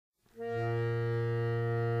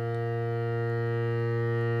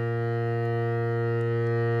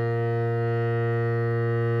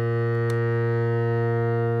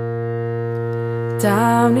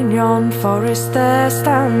Down in yon forest there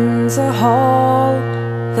stands a hall.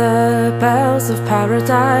 The bells of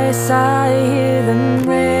paradise, I hear them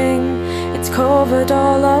ring. It's covered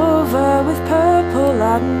all over with purple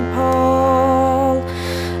and pall.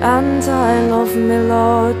 And I love me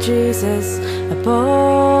Lord Jesus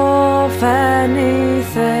above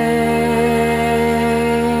anything.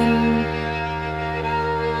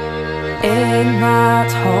 In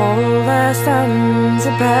that hall there stands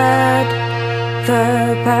a bed.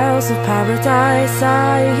 The bells of paradise,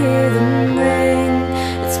 I hear them ring.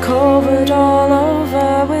 It's covered all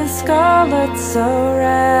over with scarlet so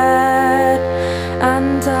red.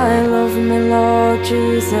 And I love me Lord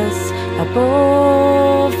Jesus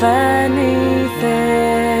above anything.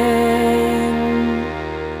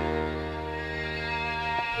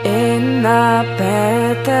 In that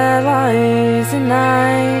bed there lies a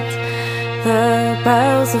knight. The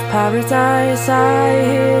bells of paradise, I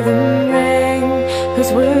hear them ring.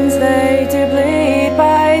 Whose wounds they do bleed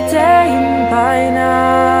by day and by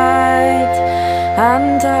night.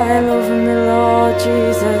 And I love me Lord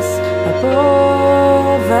Jesus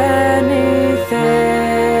above anything.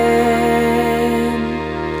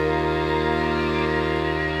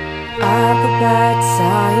 At the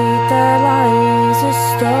bedside there lies a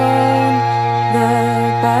stone. The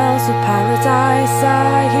bells of paradise,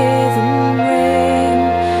 I hear them ring,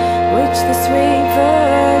 which the sweet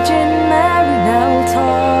Virgin Mary knelt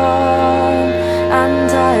on. And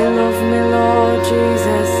I love me Lord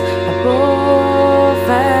Jesus above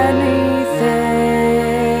anything.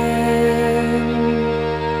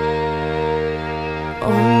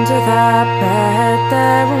 Under that bed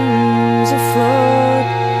there runs a flood.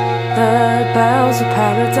 The bells of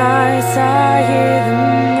paradise, I hear them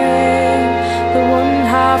ring. The one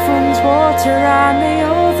half runs water and the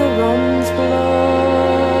other runs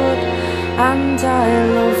blood. And I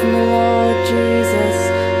love me Lord Jesus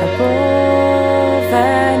above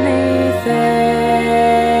anything.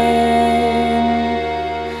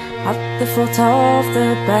 At the foot of the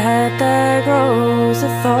bed there grows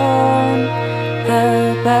a thorn.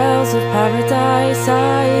 The bells of paradise, I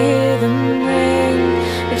hear them ring,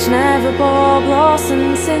 which never bore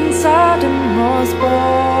blossom since Adam was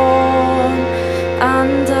born.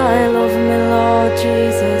 And I love me Lord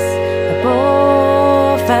Jesus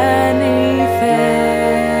above anything.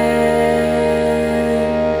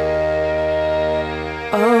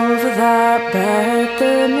 Over that bed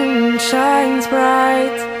the moon shines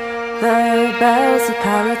bright. The bells of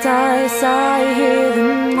paradise, I hear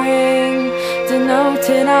them ring,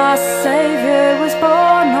 denoting our Saviour was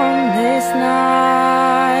born on this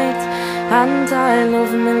night. And I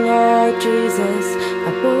love me Lord Jesus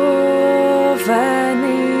above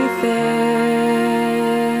anything.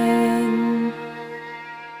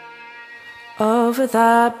 Over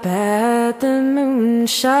that bed the moon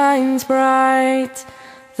shines bright.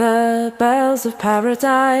 The bells of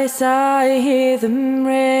paradise, I hear them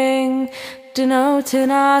ring, denoting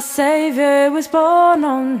our Saviour was born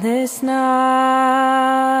on this night.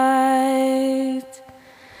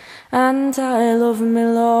 And I love me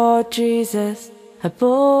Lord Jesus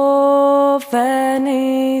above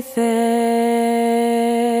anything.